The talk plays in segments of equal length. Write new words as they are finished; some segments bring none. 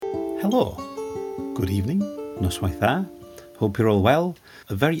Hello, good evening, noswaith dda. Hope you're all well.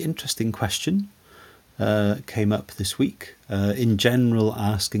 A very interesting question came up this week, in general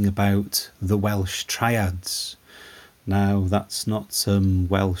asking about the Welsh triads. Now, that's not some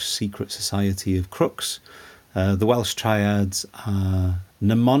Welsh secret society of crooks. The Welsh triads are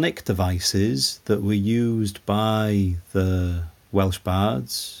mnemonic devices that were used by the Welsh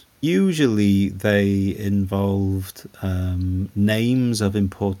bards. Usually they involved names of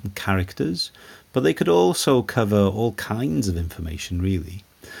important characters, but they could also cover all kinds of information, really.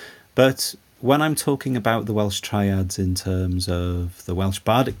 But when I'm talking about the Welsh triads in terms of the Welsh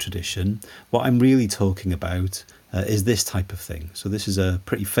bardic tradition, what I'm really talking about is this type of thing. So this is a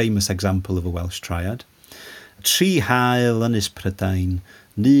pretty famous example of a Welsh triad. Tri hael Ynys Prydain,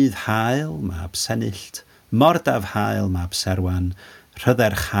 Nydd hael mab Senillt, Mordaf hael mab Serwan,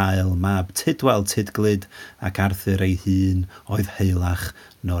 Rhydderch hael mab Tidwal Tidglyd ac Arthur ei hun oedd heilach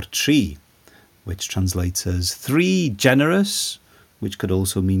nor tri, which translates as three generous, which could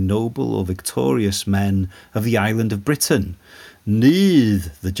also mean noble or victorious men of the island of Britain.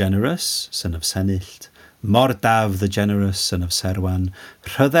 Nydd the generous, son of Senillt, Mordaf the generous, son of Serwan,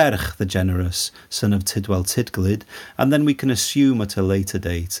 Rhydderch the generous, son of Tidwal Tidglyd, and then we can assume at a later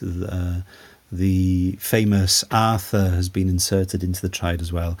date the famous Arthur has been inserted into the triad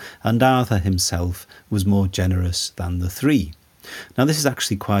as well, and Arthur himself was more generous than the three. Now, this is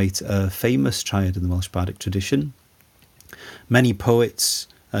actually quite a famous triad in the Welsh bardic tradition. Many poets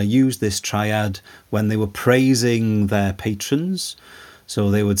used this triad when they were praising their patrons. So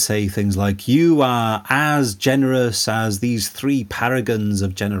they would say things like, "You are as generous as these three paragons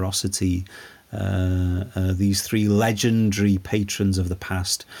of generosity, these three legendary patrons of the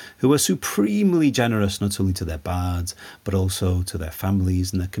past who were supremely generous not only to their bards, but also to their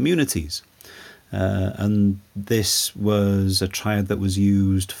families and their communities." And this was a triad that was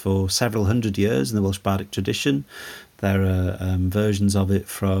used for several hundred years in the Welsh bardic tradition. There are versions of it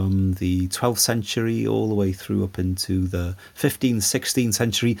from the 12th century all the way through up into the 15th, 16th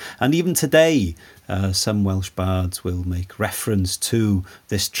century. And even today, some Welsh bards will make reference to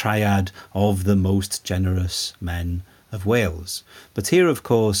this triad of the most generous men of Wales. But here, of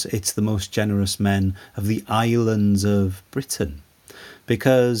course, it's the most generous men of the islands of Britain,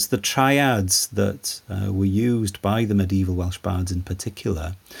 because the triads that were used by the medieval Welsh bards in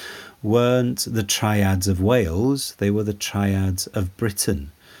particular weren't the triads of Wales, they were the triads of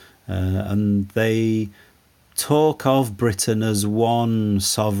Britain. And they talk of Britain as one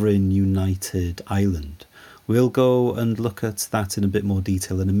sovereign united island. We'll go and look at that in a bit more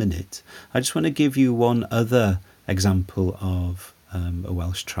detail in a minute. I just want to give you one other example of a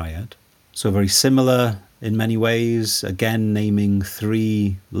Welsh triad. So very similar in many ways, again naming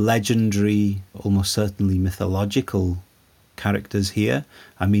three legendary, almost certainly mythological characters here.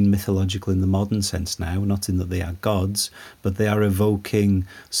 I mean mythological in the modern sense now, not in that they are gods, but they are evoking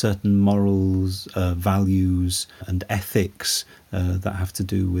certain morals, values and ethics that have to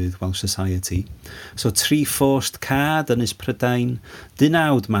do with Welsh society. So Tri Fforst Cad Ynys Prydain,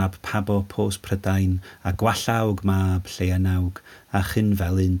 Dynawd mab Pabo Pos Prydain, a Gwallawg mab Lleianawg, a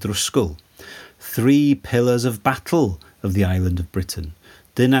Chynfelyn Drwsgwl. Three pillars of battle of the island of Britain.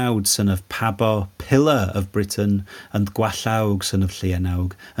 Dynawd, son of Pabo, pillar of Britain, and Gwallawg, son of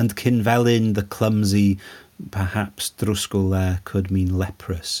Lleianawg, and Cynfelyn, the clumsy. Perhaps Drwsgwl there could mean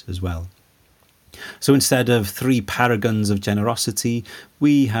leprous as well. So instead of three paragons of generosity,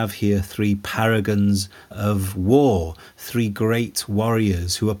 we have here three paragons of war, three great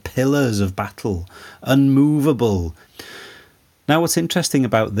warriors who are pillars of battle, unmovable. Now, what's interesting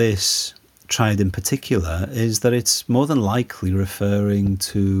about this triad in particular is that it's more than likely referring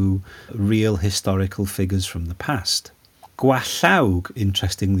to real historical figures from the past. Gwallawg,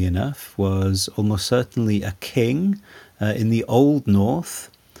 interestingly enough, was almost certainly a king in the Old North.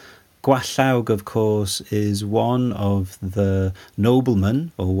 Gwallawg, of course, is one of the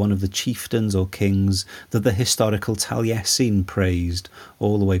noblemen or one of the chieftains or kings that the historical Taliesin praised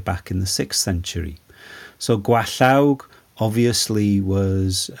all the way back in the 6th century. So Gwallawg obviously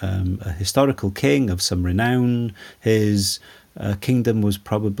was a historical king of some renown. His kingdom was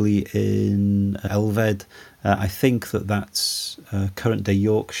probably in Elfed. I think that's current-day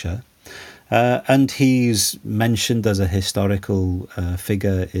Yorkshire. And he's mentioned as a historical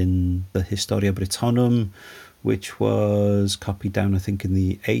figure in the Historia Britonum, which was copied down, I think, in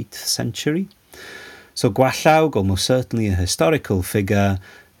the 8th century. So Gwallawg, almost certainly a historical figure,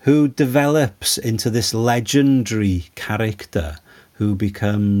 who develops into this legendary character who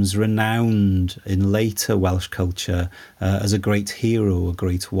becomes renowned in later Welsh culture as a great hero, a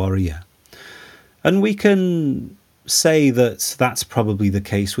great warrior. And we can say that that's probably the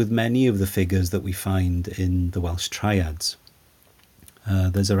case with many of the figures that we find in the Welsh triads.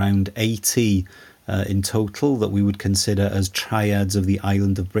 There's around 80 in total that we would consider as triads of the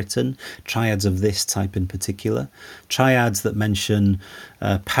island of Britain, triads of this type in particular, triads that mention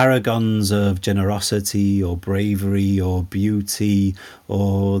paragons of generosity or bravery or beauty,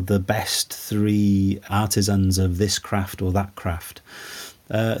 or the best 3 artisans of this craft or that craft.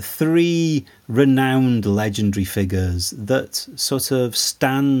 3 renowned legendary figures that sort of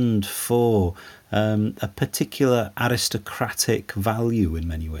stand for a particular aristocratic value in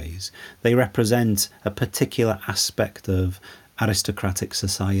many ways. They represent a particular aspect of aristocratic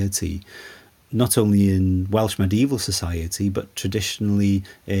society, not only in Welsh medieval society, but traditionally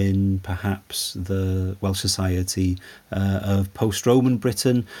in perhaps the Welsh society of post-Roman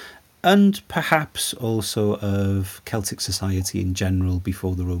Britain, and perhaps also of Celtic society in general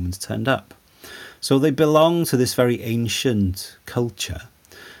before the Romans turned up. So they belong to this very ancient culture.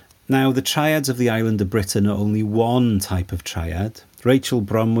 Now, the triads of the island of Britain are only one type of triad. Rachel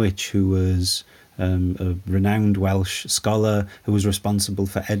Bromwich, who was a renowned Welsh scholar who was responsible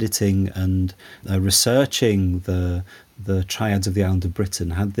for editing and researching the triads of the island of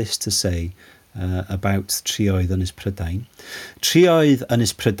Britain, had this to say about Trioedd Ynys Prydain. Trioedd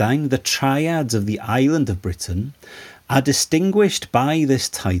Ynys Prydain, the triads of the island of Britain, are distinguished by this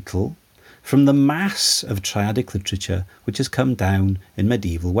title from the mass of triadic literature which has come down in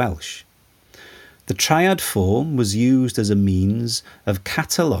medieval Welsh. The triad form was used as a means of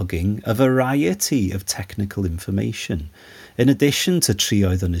cataloguing a variety of technical information. In addition to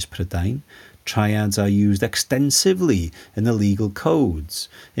Trioedd Ynys Prydain, triads are used extensively in the legal codes,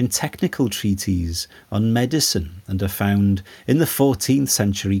 in technical treatises on medicine, and are found in the 14th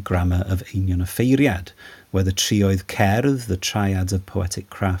century grammar of Eingion y Ffeiriad, where the Trioedd Cerdd, the triads of poetic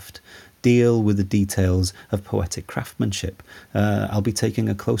craft, deal with the details of poetic craftsmanship. I'll be taking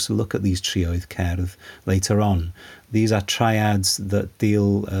a closer look at these Trioedd Cerdd later on. These are triads that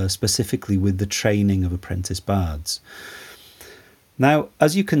deal specifically with the training of apprentice bards. Now,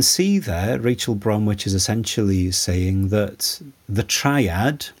 as you can see there, Rachel Bromwich is essentially saying that the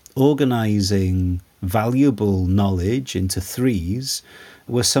triad, organising valuable knowledge into 3s,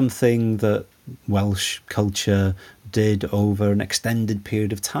 was something that Welsh culture did over an extended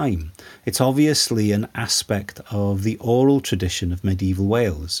period of time. It's obviously an aspect of the oral tradition of medieval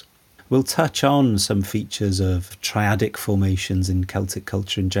Wales. We'll touch on some features of triadic formations in Celtic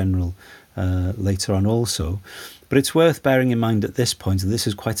culture in general later on also, but it's worth bearing in mind at this point that this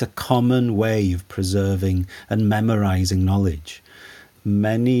is quite a common way of preserving and memorising knowledge.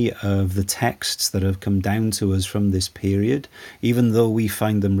 Many of the texts that have come down to us from this period, even though we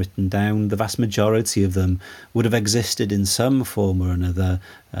find them written down, the vast majority of them would have existed in some form or another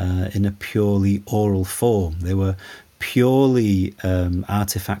in a purely oral form. They were purely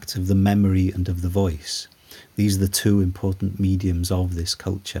artifacts of the memory and of the voice. These are the 2 important mediums of this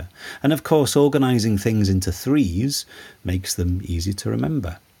culture. And of course, organising things into 3s makes them easy to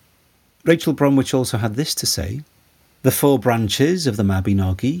remember. Rachel Bromwich also had this to say: the 4 branches of the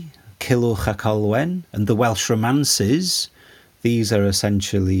Mabinogi, Culhwch ac Olwen, and the Welsh romances, these are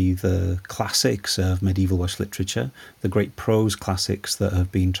essentially the classics of medieval Welsh literature, the great prose classics that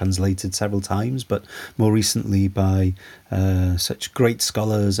have been translated several times, but more recently by such great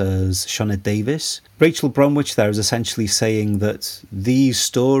scholars as Sioned Davies. Rachel Bromwich there is essentially saying that these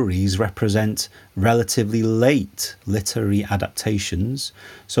stories represent relatively late literary adaptations.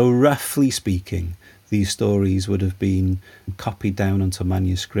 So roughly speaking, these stories would have been copied down onto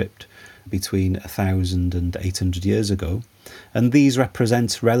manuscript between 1,000 and 800 years ago. And these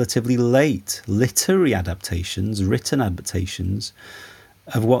represent relatively late literary adaptations, written adaptations,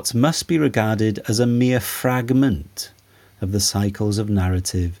 of what must be regarded as a mere fragment of the cycles of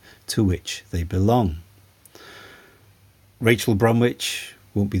narrative to which they belong. Rachel Bromwich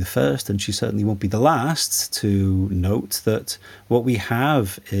won't be the first, and she certainly won't be the last, to note that what we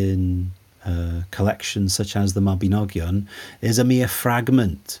have in collections such as the Mabinogion is a mere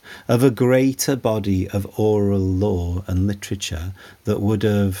fragment of a greater body of oral law and literature that would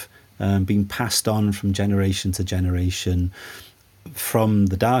have been passed on from generation to generation from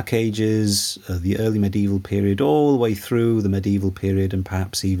the Dark Ages, the early medieval period, all the way through the medieval period, and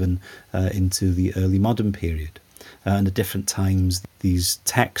perhaps even into the early modern period. And at different times, these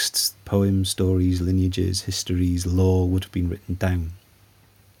texts, poems, stories, lineages, histories, law would have been written down.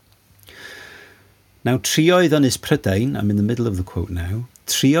 Now, Trioedd Ynys Prydain, I'm in the middle of the quote now,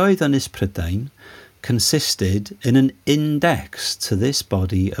 Trioedd Ynys Prydain consisted in an index to this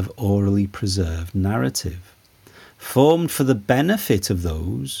body of orally preserved narrative. formed for the benefit of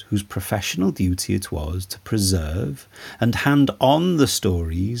those whose professional duty it was to preserve and hand on the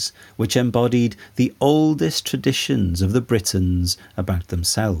stories which embodied the oldest traditions of the Britons about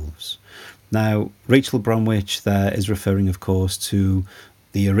themselves. Now, Rachel Bromwich there is referring, of course, to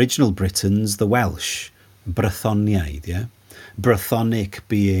the original Britons, the Welsh, Brythoniaid, yeah? Brythonic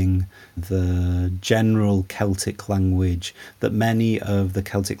being the general Celtic language that many of the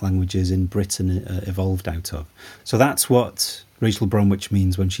Celtic languages in Britain evolved out of. So that's what Rachel Bromwich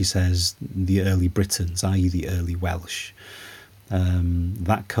means when she says the early Britons, i.e. the early Welsh.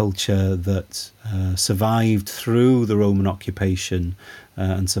 That culture that survived through the Roman occupation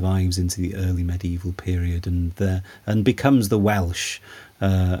and survives into the early medieval period and becomes the Welsh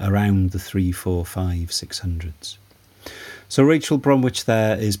around the 300, 400, 500, 600s. So Rachel Bromwich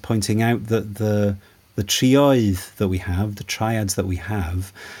there is pointing out that the trioedd that we have, the triads that we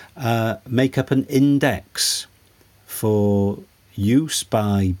have, make up an index for use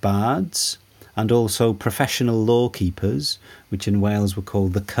by bards and also professional lawkeepers, which in Wales were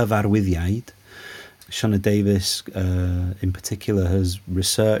called the cyfarwyddiaid. Shona Davis, in particular, has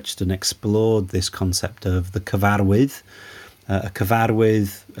researched and explored this concept of the cyfarwydd. A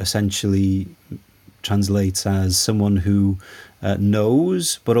cyfarwydd essentially translates as someone who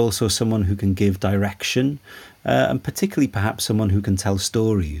knows, but also someone who can give direction, and particularly perhaps someone who can tell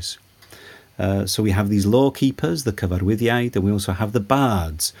stories. So we have these lawkeepers, the cyfarwyddiaid, and we also have the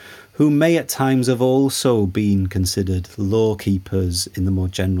bards, who may at times have also been considered lawkeepers in the more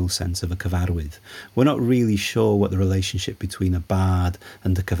general sense of a cyfarwydd. We're not really sure what the relationship between a bard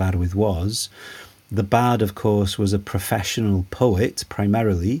and a cyfarwydd was. The bard, of course, was a professional poet,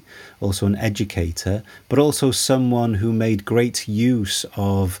 primarily, also an educator, but also someone who made great use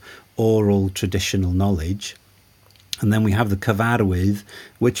of oral traditional knowledge. And then we have the cyfarwydd,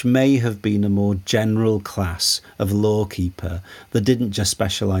 which may have been a more general class of lawkeeper that didn't just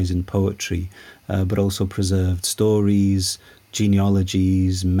specialise in poetry, but also preserved stories,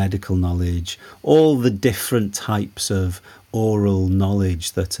 genealogies, medical knowledge, all the different types of oral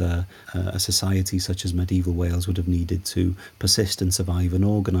knowledge that a society such as medieval Wales would have needed to persist and survive and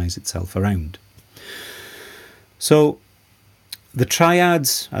organise itself around. So the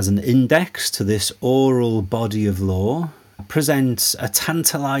triads, as an index to this oral body of law, presents a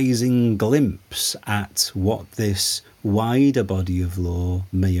tantalising glimpse at what this wider body of law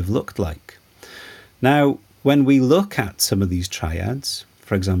may have looked like. Now, when we look at some of these triads,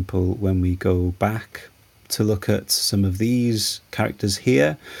 for example, when we go back to look at some of these characters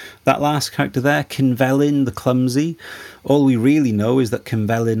here, that last character there, Cynfelyn the Clumsy, all we really know is that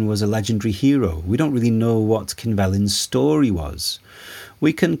Cynfelyn was a legendary hero. We don't really know what Cynfelyn's story was.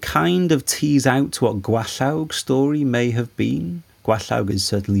 We can kind of tease out what Gwallawg's story may have been. Gwallawg is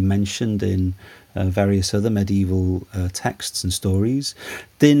certainly mentioned in various other medieval texts and stories.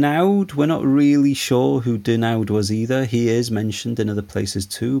 Dynawd, we're not really sure who Dynawd was either. He is mentioned in other places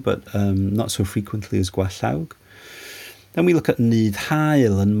too, but not so frequently as Gwallawg. Then we look at Nudd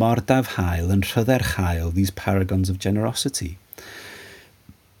Hael and Mordaf Hael and Rhydderch Hael, these paragons of generosity.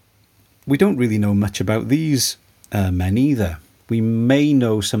 We don't really know much about these men either. We may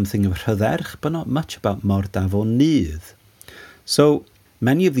know something of Rhydderch, but not much about Mordaf or Nudd. So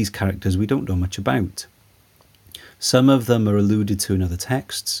many of these characters we don't know much about. Some of them are alluded to in other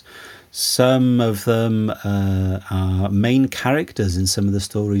texts. Some of them are main characters in some of the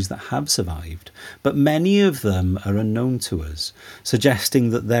stories that have survived. But many of them are unknown to us,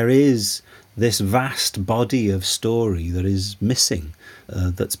 suggesting that there is this vast body of story that is missing,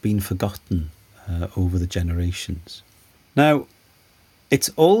 that's been forgotten over the generations. Now, it's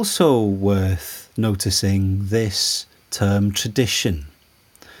also worth noticing this term tradition,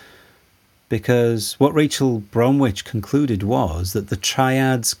 because what Rachel Bromwich concluded was that the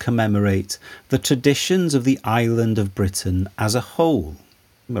triads commemorate the traditions of the island of Britain as a whole.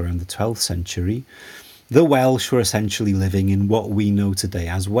 Around the 12th century, the Welsh were essentially living in what we know today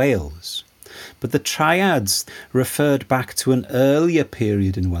as Wales. But the triads referred back to an earlier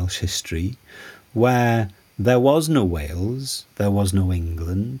period in Welsh history where there was no Wales, there was no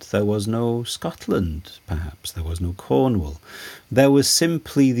England, there was no Scotland, perhaps, there was no Cornwall. There was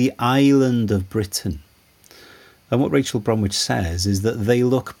simply the island of Britain. And what Rachel Bromwich says is that they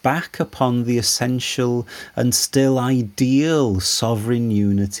look back upon the essential and still ideal sovereign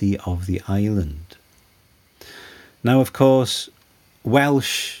unity of the island. Now, of course,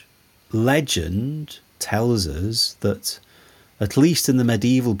 Welsh legend tells us that at least in the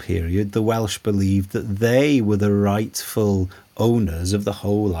medieval period, the Welsh believed that they were the rightful owners of the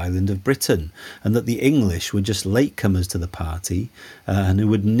whole island of Britain, and that the English were just latecomers to the party and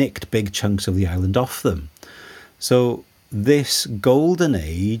who had nicked big chunks of the island off them. So this golden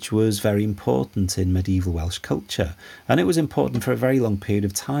age was very important in medieval Welsh culture, and it was important for a very long period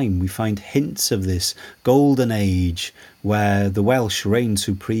of time. We find hints of this golden age where the Welsh reigned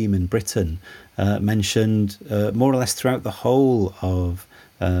supreme in Britain, mentioned more or less throughout the whole of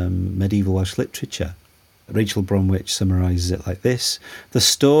medieval Welsh literature. Rachel Bromwich summarises it like this: the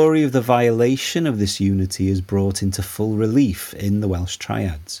story of the violation of this unity is brought into full relief in the Welsh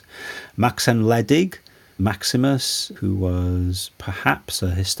triads. Maxen Wledig, Maximus, who was perhaps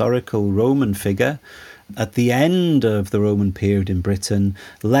a historical Roman figure, at the end of the Roman period in Britain,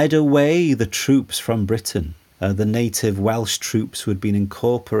 led away the troops from Britain. The native Welsh troops who had been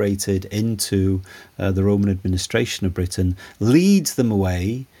incorporated into the Roman administration of Britain, leads them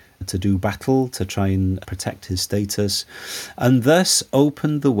away to do battle, to try and protect his status, and thus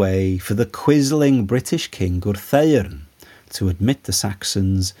opened the way for the quisling British king Gwrtheyrn to admit the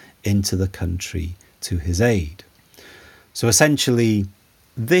Saxons into the country to his aid. So essentially,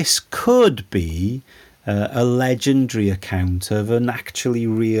 this could be a legendary account of an actually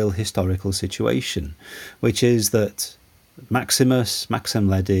real historical situation, which is that Maxen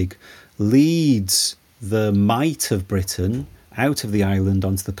Wledig leads the might of Britain out of the island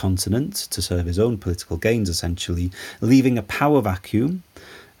onto the continent to serve his own political gains, essentially, leaving a power vacuum.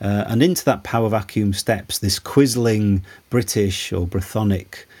 And into that power vacuum steps this quisling British or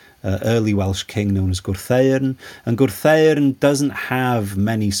Brythonic early Welsh king known as Gwrtheyrn. And Gwrtheyrn doesn't have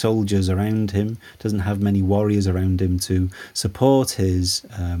many soldiers around him, doesn't have many warriors around him to support his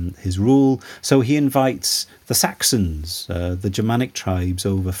rule. So he invites the Saxons, the Germanic tribes,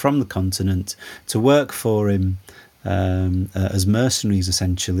 over from the continent to work for him as mercenaries,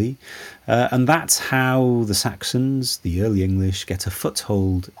 essentially. And that's how the Saxons, the early English, get a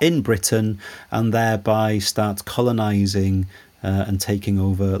foothold in Britain and thereby start colonising and taking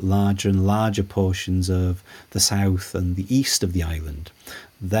over larger and larger portions of the south and the east of the island,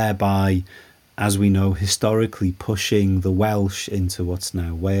 thereby, as we know, historically pushing the Welsh into what's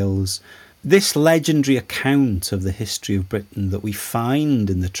now Wales. This legendary account of the history of Britain that we find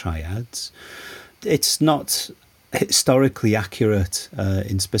in the Triads, it's not historically accurate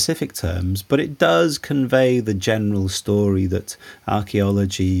in specific terms, but it does convey the general story that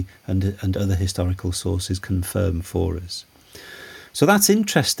archaeology and other historical sources confirm for us. So that's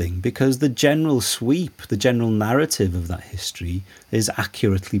interesting because the general sweep, the general narrative of that history is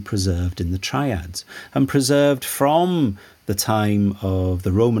accurately preserved in the Triads and preserved from the time of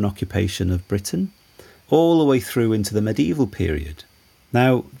the Roman occupation of Britain all the way through into the medieval period.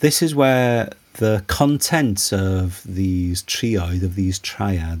 Now, this is where the content of these trioedd, of these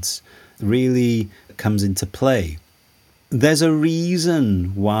triads, really comes into play. There's a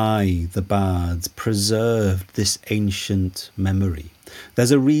reason why the bards preserved this ancient memory.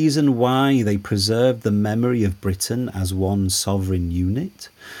 There's a reason why they preserved the memory of Britain as one sovereign unit.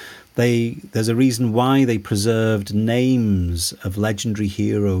 There's a reason why they preserved names of legendary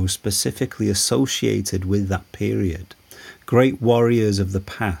heroes specifically associated with that period. Great warriors of the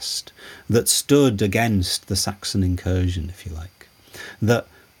past that stood against the Saxon incursion, if you like,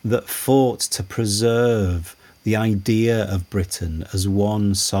 that fought to preserve the idea of Britain as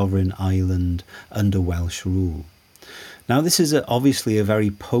one sovereign island under Welsh rule. Now, this is obviously a very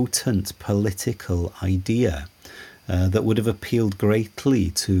potent political idea that would have appealed greatly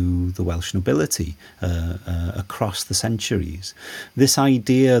to the Welsh nobility across the centuries. This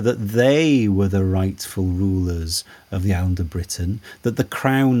idea that they were the rightful rulers of the island of Britain, that the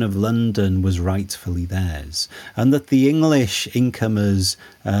Crown of London was rightfully theirs, and that the English incomers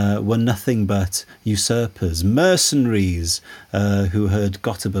were nothing but usurpers, mercenaries who had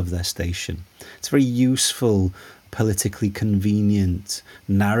got above their station. It's very useful, politically convenient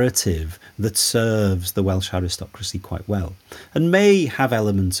narrative that serves the Welsh aristocracy quite well and may have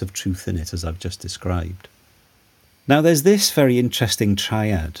elements of truth in it, as I've just described. Now, there's this very interesting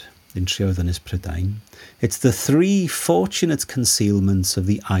triad in Trioedd Ynys Prydain. It's the three fortunate concealments of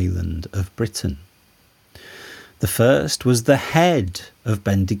the island of Britain. The first was the head of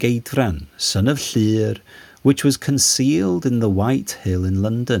Bendigeidfran, son of Llyr, which was concealed in the White Hill in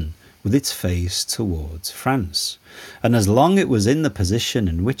London, with its face towards France. And as long it was in the position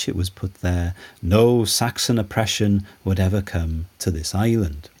in which it was put there, no Saxon oppression would ever come to this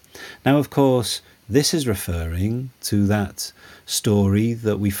island. Now, of course, this is referring to that story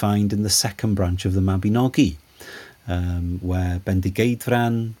that we find in the second branch of the Mabinogi, where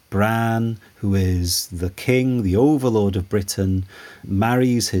Bendigeidfran, Bran, who is the king, the overlord of Britain,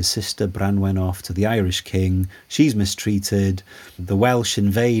 marries his sister Branwen off to the Irish king. She's mistreated. The Welsh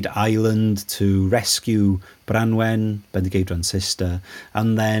invade Ireland to rescue Branwen, Bendigeidfran's sister,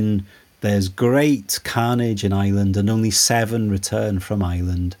 and then There's great carnage in Ireland, and only 7 return from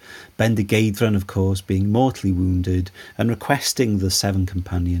Ireland. Bendigeidfran, of course, being mortally wounded and requesting the 7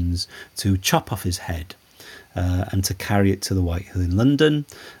 companions to chop off his head and to carry it to the White Hill in London.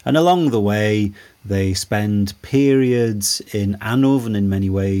 And along the way, they spend periods in Anwfn in many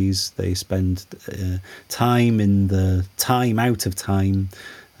ways. They spend time in the time out of time,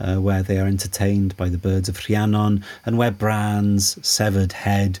 where they are entertained by the birds of Rhiannon, and where Bran's severed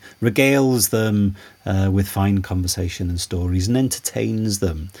head regales them with fine conversation and stories and entertains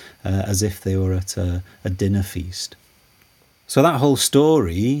them as if they were at a dinner feast. So that whole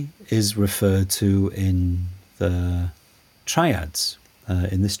story is referred to in the triads,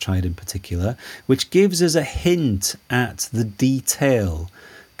 in this triad in particular, which gives us a hint at the detail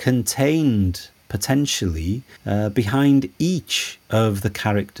contained potentially behind each of the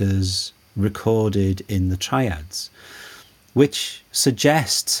characters recorded in the triads, which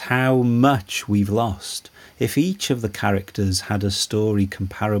suggests how much we've lost. If each of the characters had a story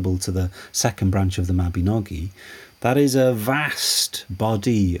comparable to the second branch of the Mabinogi, that is a vast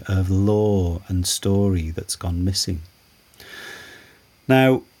body of lore and story that's gone missing.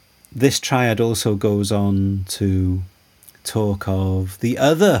 Now, this triad also goes on to talk of the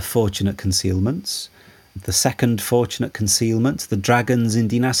other fortunate concealments. The second fortunate concealment, the dragons in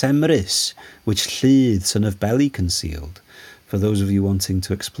Dinas Emrys, which Lludd, son of Beli, concealed. For those of you wanting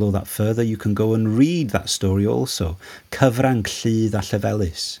to explore that further, you can go and read that story also, Cyfran Lludd a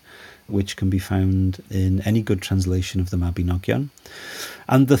Llefelys, which can be found in any good translation of the Mabinogion.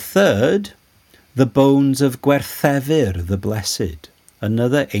 And the third, the bones of Gwerthefyr the Blessed,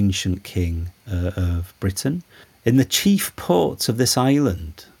 another ancient king of Britain, in the chief ports of this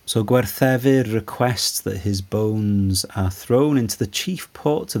island. So Gwerthefyr requests that his bones are thrown into the chief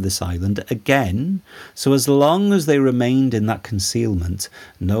ports of this island again, so as long as they remained in that concealment,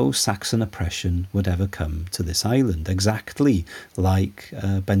 no Saxon oppression would ever come to this island, exactly like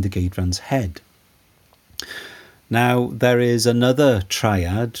Bendigeidfran's head. Now, there is another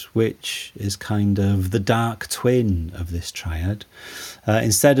triad, which is kind of the dark twin of this triad.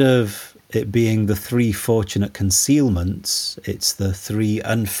 Instead of it being the 3 fortunate concealments, it's the 3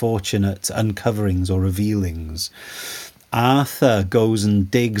 unfortunate uncoverings or revealings. Arthur goes and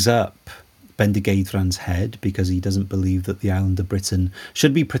digs up Bendigeidfran's head because he doesn't believe that the island of Britain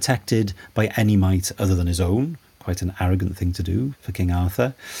should be protected by any might other than his own. Quite an arrogant thing to do for King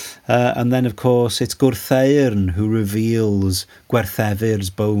Arthur. And then, of course, it's Gwrtheyrn who reveals Gwerthefyr's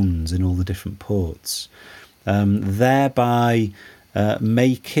bones in all the different ports, thereby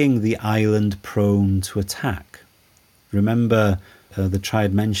making the island prone to attack. Remember, the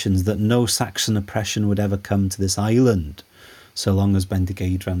triad mentions that no Saxon oppression would ever come to this island so long as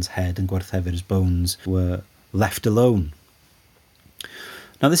Bendigeidfran's head and Gwerthefyr's bones were left alone.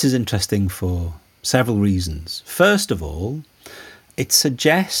 Now, this is interesting for several reasons. First of all, it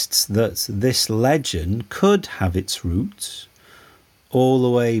suggests that this legend could have its roots all the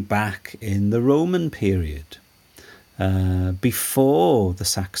way back in the Roman period, before the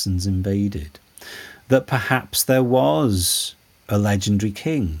Saxons invaded, that perhaps there was a legendary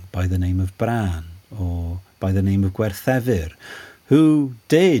king by the name of Bran or by the name of Gwerthefyr who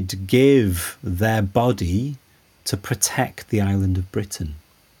did give their body to protect the island of Britain.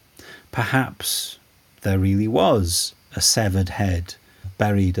 Perhaps there really was a severed head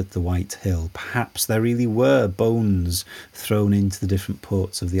buried at the White Hill. Perhaps there really were bones thrown into the different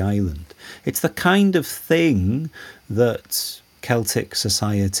ports of the island. It's the kind of thing that Celtic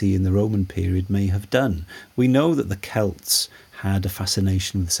society in the Roman period may have done. We know that the Celts had a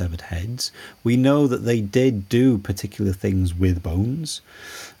fascination with severed heads. We know that they did do particular things with bones.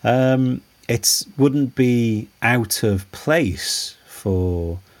 It wouldn't be out of place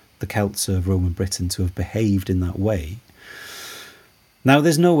for the Celts of Roman Britain to have behaved in that way. Now,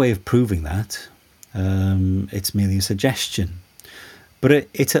 there's no way of proving that. It's merely a suggestion. But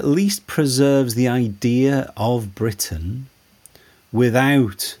it at least preserves the idea of Britain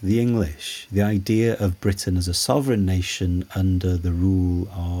without the English, the idea of Britain as a sovereign nation under the rule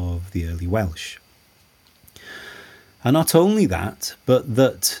of the early Welsh. And not only that, but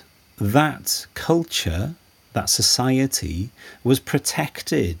that culture, that society, was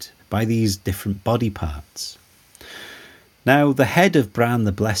protected by these different body parts. Now, the head of Bran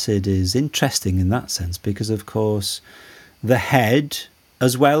the Blessed is interesting in that sense because, of course, the head,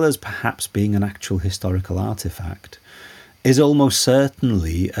 as well as perhaps being an actual historical artefact, is almost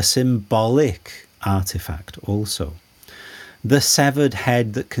certainly a symbolic artefact also. The severed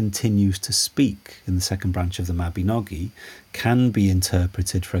head that continues to speak in the second branch of the Mabinogi can be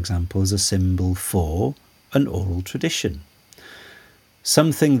interpreted, for example, as a symbol for an oral tradition.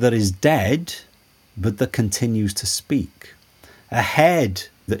 something that is dead but that continues to speak, a head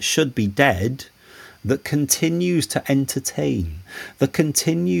that should be dead that continues to entertain, that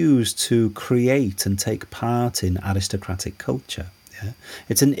continues to create and take part in aristocratic culture. Yeah?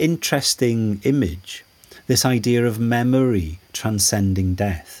 It's an interesting image, this idea of memory transcending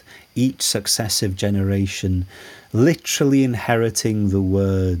death, each successive generation literally inheriting the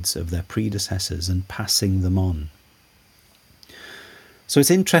words of their predecessors and passing them on. So it's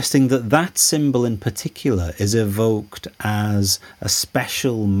interesting that that symbol in particular is evoked as a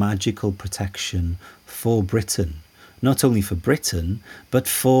special magical protection for Britain. Not only for Britain, but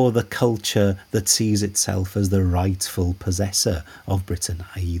for the culture that sees itself as the rightful possessor of Britain,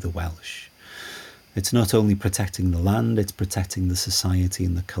 i.e. the Welsh. It's not only protecting the land, it's protecting the society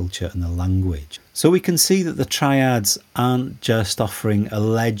and the culture and the language. So we can see that the triads aren't just offering a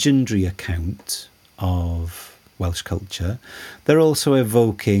legendary account of Welsh culture, they're also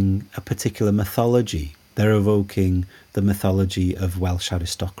evoking a particular mythology. They're evoking the mythology of Welsh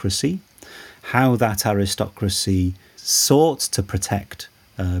aristocracy, how that aristocracy sought to protect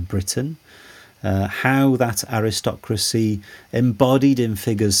Britain, how that aristocracy, embodied in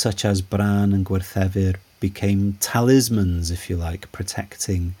figures such as Bran and Gwerthefyr, became talismans, if you like,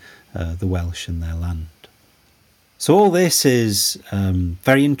 protecting the Welsh and their land. So all this is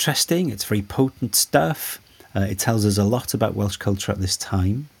very interesting, it's very potent stuff. It tells us a lot about Welsh culture at this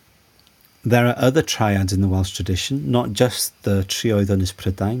time. There are other triads in the Welsh tradition, not just the Trioedd Ynys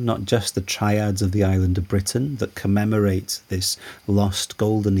Prydain, not just the triads of the island of Britain that commemorate this lost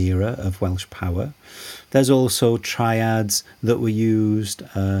golden era of Welsh power. There's also triads that were used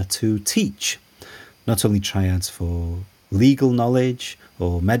to teach, not only triads for legal knowledge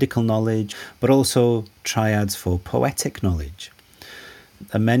or medical knowledge, but also triads for poetic knowledge.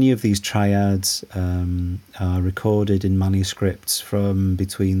 And many of these triads are recorded in manuscripts from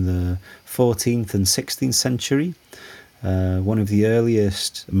between the 14th and 16th century. One of the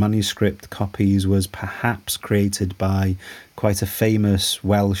earliest manuscript copies was perhaps created by quite a famous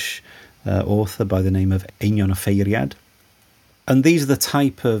Welsh author by the name of Einion o Feiriad. And these are the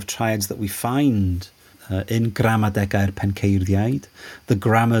type of triads that we find in Gramadegau'r Penceirdiaid, the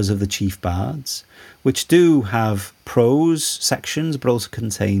grammars of the chief bards, which do have prose sections but also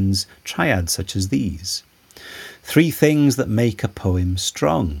contains triads such as these. 3 things that make a poem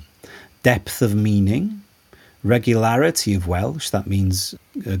strong: depth of meaning, regularity of Welsh, that means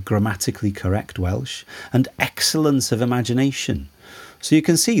grammatically correct Welsh, and excellence of imagination. So you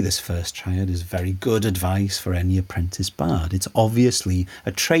can see this first triad is very good advice for any apprentice bard. It's obviously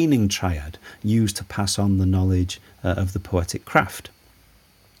a training triad used to pass on the knowledge of the poetic craft.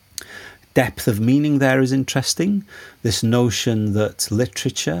 Depth of meaning there is interesting. This notion that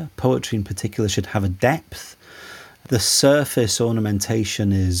literature, poetry in particular, should have a depth. The surface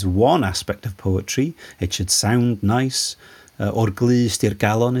ornamentation is one aspect of poetry. It should sound nice. O'r glust i'r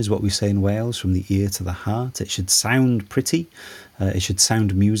galon is what we say in Wales, from the ear to the heart. It should sound pretty. It should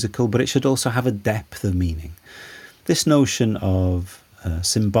sound musical, but it should also have a depth of meaning. This notion of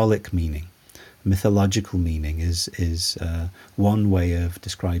symbolic meaning, mythological meaning, is one way of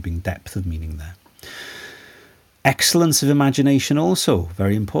describing depth of meaning there. Excellence of imagination also,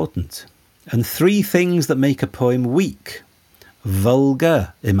 very important. And 3 things that make a poem weak: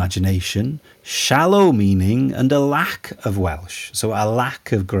 vulgar imagination, shallow meaning, and a lack of Welsh, so a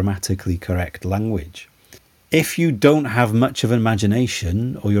lack of grammatically correct language. If you don't have much of an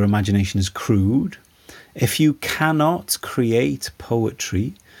imagination, or your imagination is crude, if you cannot create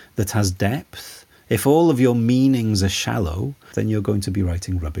poetry that has depth, if all of your meanings are shallow, then you're going to be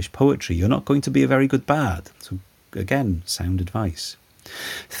writing rubbish poetry. You're not going to be a very good bard. So again, sound advice.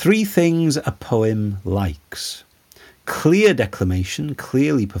 3 things a poem likes: clear declamation,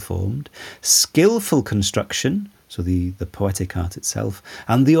 clearly performed, skillful construction, so the poetic art itself,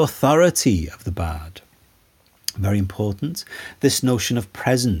 and the authority of the bard. Very important, this notion of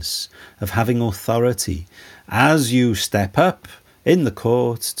presence, of having authority. As you step up in the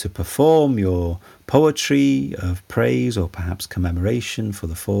court to perform your poetry of praise or perhaps commemoration for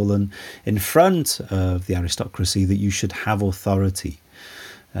the fallen in front of the aristocracy, that you should have authority.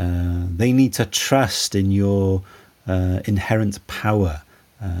 They need to trust in your inherent power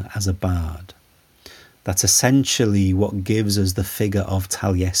as a bard. That's essentially what gives us the figure of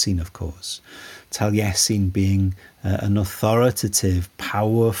Taliesin, of course. Taliesin being an authoritative,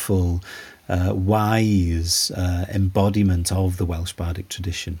 powerful, wise embodiment of the Welsh bardic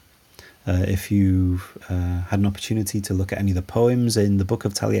tradition. If you've had an opportunity to look at any of the poems in the Book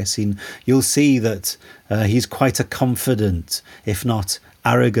of Taliesin, you'll see that he's quite a confident, if not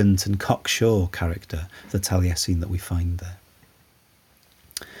arrogant and cocksure character, the Taliesin that we find there.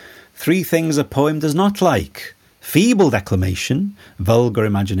 3 things a poem does not like: feeble declamation, vulgar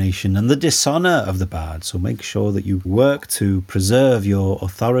imagination, and the dishonour of the bard. So make sure that you work to preserve your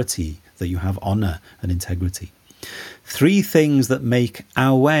authority, that you have honour and integrity. 3 things that make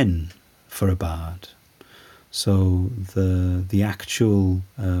awen for a bard. So the actual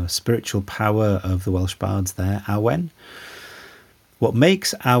spiritual power of the Welsh bards there, awen. What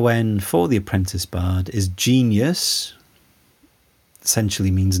makes awen for the apprentice bard is genius, essentially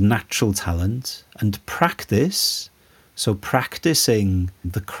means natural talent, and practice, so practicing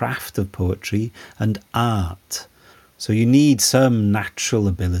the craft of poetry, and art. So you need some natural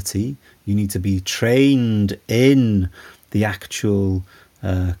ability. You need to be trained in the actual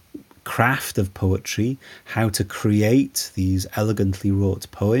craft of poetry, how to create these elegantly wrought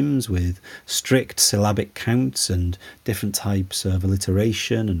poems with strict syllabic counts and different types of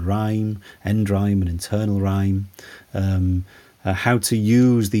alliteration and rhyme, end rhyme and internal rhyme, how to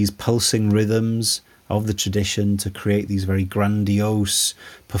use these pulsing rhythms of the tradition to create these very grandiose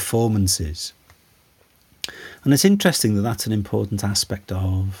performances. And it's interesting that that's an important aspect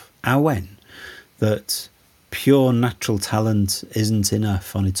of awen, that pure natural talent isn't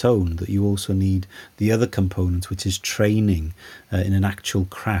enough on its own, that you also need the other component, which is training in an actual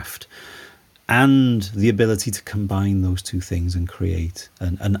craft, and the ability to combine those 2 things and create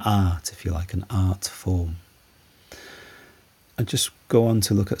an art, if you like, an art form. And just go on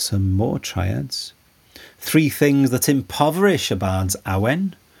to look at some more triads. 3 things that impoverish a bard's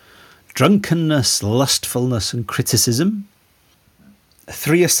awen: drunkenness, lustfulness, and criticism.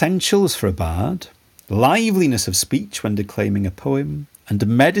 3 essentials for a bard: liveliness of speech when declaiming a poem, and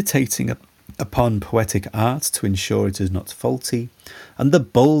meditating upon poetic art to ensure it is not faulty, and the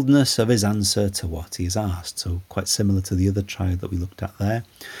boldness of his answer to what he is asked. So quite similar to the other triad that we looked at there.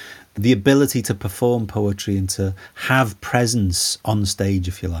 The ability to perform poetry and to have presence on stage,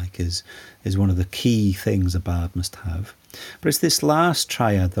 if you like, is one of the key things a bard must have. But it's this last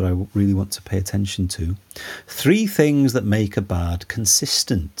triad that I really want to pay attention to. 3 things that make a bard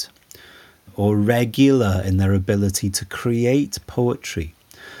consistent or regular in their ability to create poetry.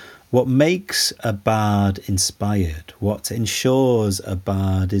 What makes a bard inspired? What ensures a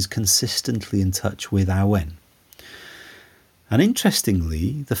bard is consistently in touch with awen? And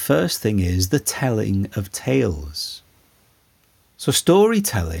interestingly, the first thing is the telling of tales. So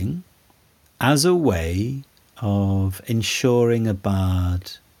storytelling as a way of ensuring a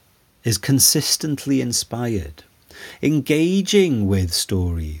bard is consistently inspired. Engaging with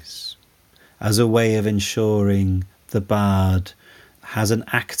stories as a way of ensuring the bard has an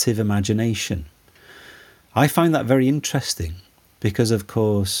active imagination. I find that very interesting because, of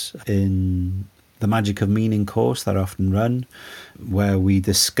course, in the Magic of Meaning course that I often run, where we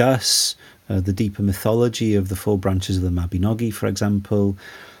discuss the deeper mythology of the 4 branches of the Mabinogi, for example,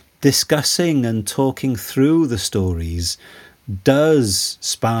 discussing and talking through the stories does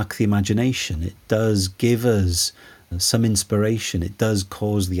spark the imagination. It does give us some inspiration. It does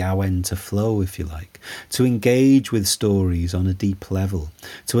cause the awen to flow, if you like, to engage with stories on a deep level,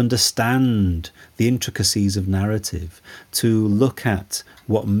 to understand the intricacies of narrative, to look at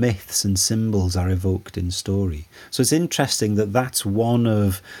what myths and symbols are evoked in story. So it's interesting that that's one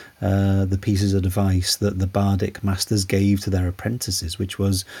of the pieces of advice that the bardic masters gave to their apprentices, which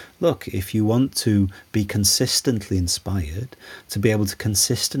was, look, if you want to be consistently inspired, to be able to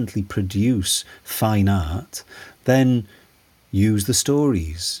consistently produce fine art, then use the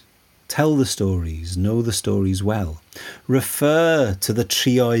stories, tell the stories, know the stories well. Refer to the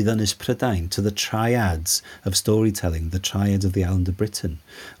trioedd Ynys Prydain, to the triads of storytelling, the triads of the island of Britain.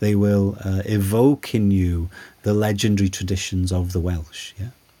 They will evoke in you the legendary traditions of the Welsh. Yeah?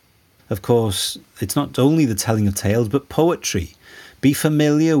 Of course, it's not only the telling of tales, but poetry. Be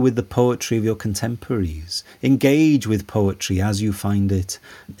familiar with the poetry of your contemporaries. Engage with poetry as you find it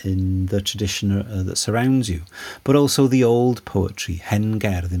in the tradition that surrounds you, but also the old poetry, hen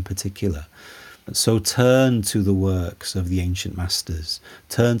gerdd in particular. So turn to the works of the ancient masters,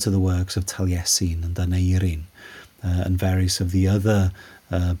 turn to the works of Taliesin and Aneirin, and various of the other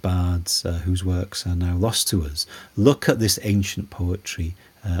bards whose works are now lost to us. Look at this ancient poetry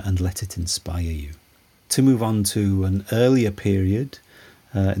and let it inspire you. To move on to an earlier period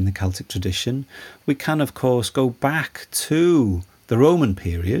in the Celtic tradition, we can of course go back to the Roman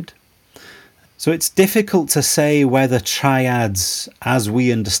period. So it's difficult to say whether triads, as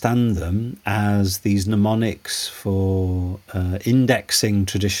we understand them, as these mnemonics for indexing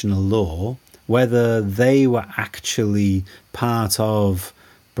traditional lore, whether they were actually part of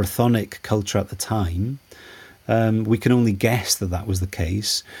Brythonic culture at the time. We can only guess that that was the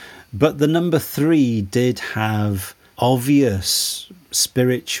case. But the number 3 did have obvious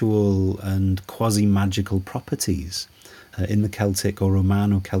spiritual and quasi-magical properties in the Celtic or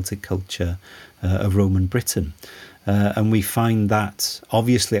Romano-Celtic culture of Roman Britain. And we find that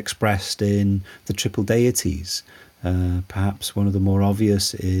obviously expressed in the triple deities. Perhaps one of the more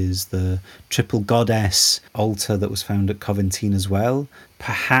obvious is the triple goddess altar that was found at Coventine as well,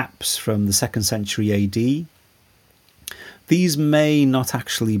 perhaps from the 2nd century AD. These may not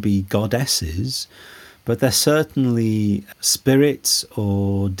actually be goddesses, but they're certainly spirits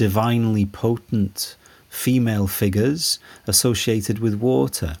or divinely potent female figures associated with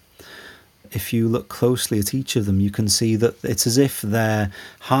water. If you look closely at each of them, you can see that it's as if they're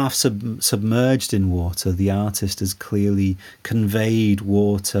half submerged in water. The artist has clearly conveyed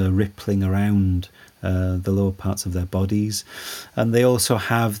water rippling around the lower parts of their bodies. And they also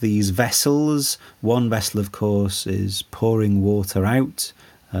have these vessels. One vessel, of course, is pouring water out,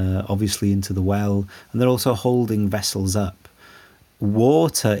 obviously into the well, and they're also holding vessels up.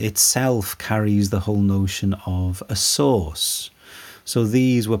 Water itself carries the whole notion of a source. So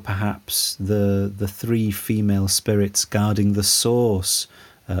these were perhaps the three female spirits guarding the source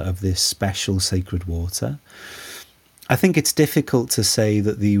of this special sacred water. I think it's difficult to say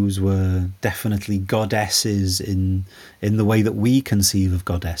that these were definitely goddesses in the way that we conceive of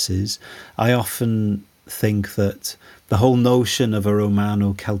goddesses. I often think that the whole notion of a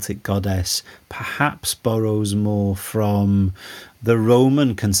Romano-Celtic goddess perhaps borrows more from the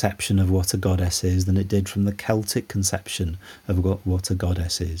Roman conception of what a goddess is than it did from the Celtic conception of what a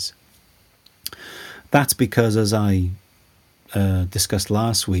goddess is. That's because, as I discussed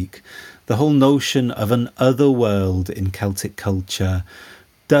last week, the whole notion of an otherworld in Celtic culture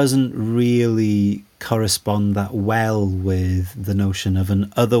doesn't really correspond that well with the notion of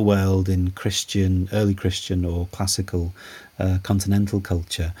an otherworld in early Christian or classical continental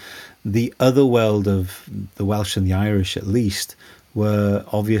culture. The otherworld of the Welsh and the Irish, at least, were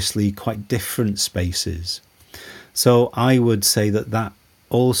obviously quite different spaces. So I would say that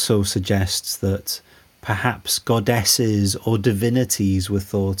also suggests that perhaps goddesses or divinities were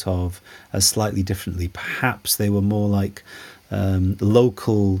thought of as slightly differently. Perhaps they were more like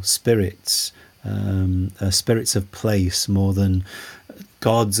local spirits, spirits of place, more than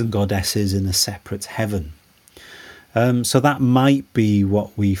gods and goddesses in a separate heaven. So that might be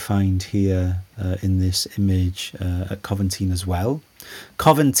what we find here in this image at Coventine as well.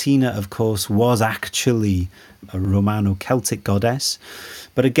 Coventina, of course, was actually a Romano-Celtic goddess,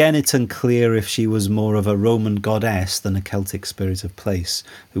 but again, it's unclear if she was more of a Roman goddess than a Celtic spirit of place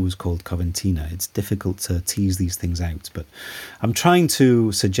who was called Coventina. It's difficult to tease these things out, but I'm trying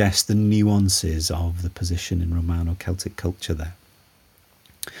to suggest the nuances of the position in Romano-Celtic culture there.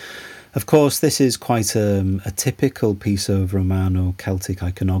 Of course, this is quite a typical piece of Romano-Celtic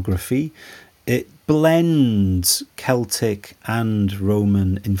iconography. It blends Celtic and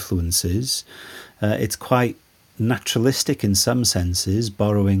Roman influences. It's quite naturalistic in some senses,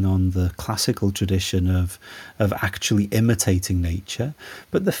 borrowing on the classical tradition of actually imitating nature.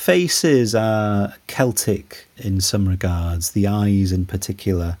 But the faces are Celtic in some regards. The eyes in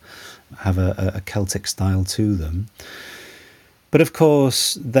particular have a Celtic style to them. But of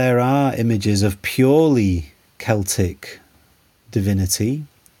course, there are images of purely Celtic divinity.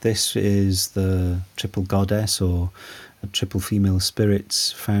 This is the triple goddess or triple female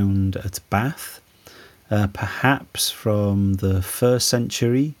spirits found at Bath, perhaps from the 1st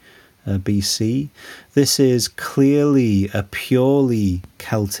century BC. This is clearly a purely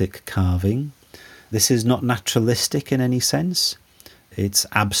Celtic carving. This is not naturalistic in any sense. It's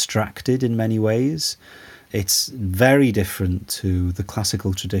abstracted in many ways. It's very different to the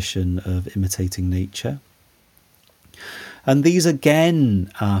classical tradition of imitating nature. And these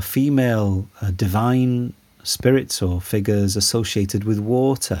again are female divine spirits or figures associated with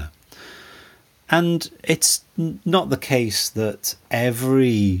water. And it's not the case that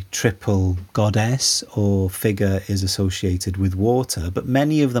every triple goddess or figure is associated with water, but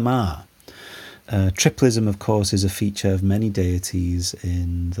many of them are. Triplism, of course, is a feature of many deities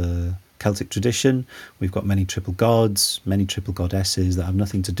in the Celtic tradition. We've got many triple gods, many triple goddesses that have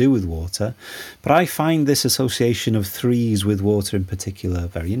nothing to do with water. But I find this association of threes with water in particular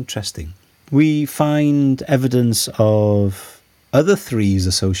very interesting. We find evidence of other threes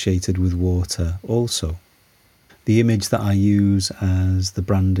associated with water also. The image that I use as the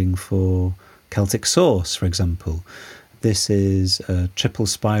branding for Celtic source, for example. This is a triple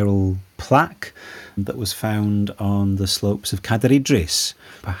spiral plaque that was found on the slopes of Cadair Idris,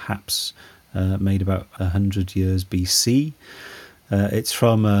 perhaps made about 100 years BC. It's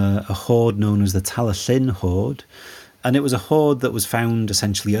from a hoard known as the Talallin hoard, and it was a hoard that was found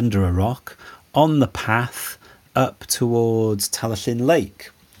essentially under a rock on the path up towards Talyllyn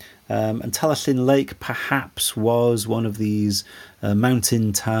Lake. And Talyllyn Lake perhaps was one of these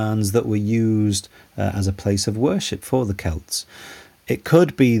mountain tarns that were used as a place of worship for the Celts. It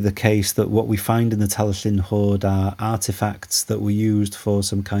could be the case that what we find in the Talyllyn hoard are artefacts that were used for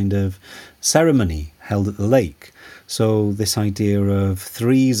some kind of ceremony held at the lake. So this idea of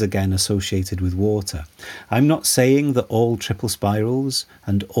threes again associated with water. I'm not saying that all triple spirals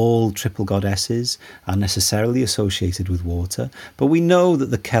and all triple goddesses are necessarily associated with water, but we know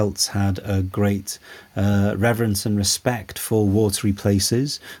that the Celts had a great reverence and respect for watery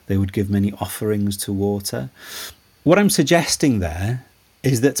places. They would give many offerings to water. What I'm suggesting there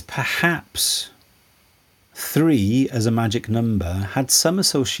is that perhaps 3 as a magic number had some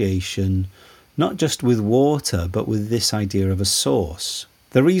association not just with water, but with this idea of a source.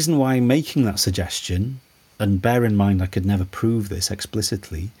 The reason why I'm making that suggestion, and bear in mind I could never prove this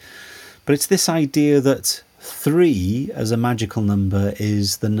explicitly, but it's this idea that 3 as a magical number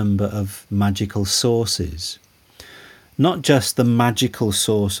is the number of magical sources. Not just the magical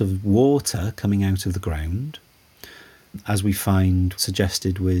source of water coming out of the ground, as we find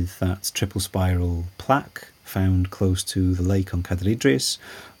suggested with that triple spiral plaque found close to the lake on Cadair Idris,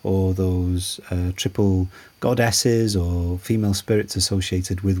 or those triple goddesses or female spirits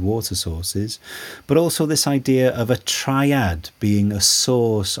associated with water sources, but also this idea of a triad being a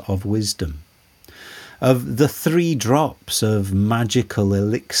source of wisdom, of the 3 drops of magical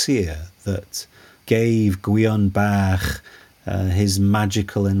elixir that gave Gwion Bach his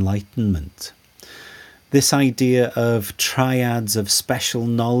magical enlightenment. This idea of triads of special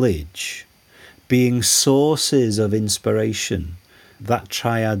knowledge being sources of inspiration. That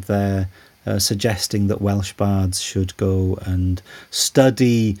triad there suggesting that Welsh bards should go and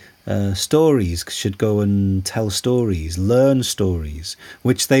study stories, should go and tell stories, learn stories,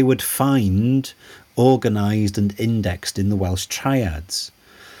 which they would find organised and indexed in the Welsh triads.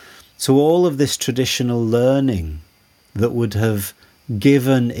 So all of this traditional learning that would have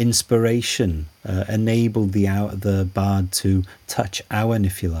given inspiration, enabled the bard to touch Awen,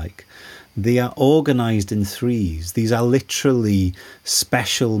 if you like. They are organised in 3s. These are literally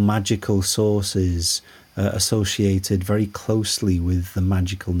special magical sources associated very closely with the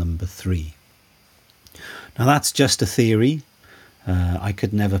magical number 3. Now that's just a theory. I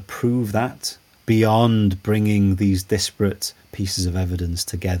could never prove that beyond bringing these disparate pieces of evidence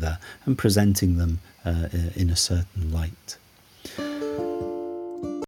together and presenting them in a certain light.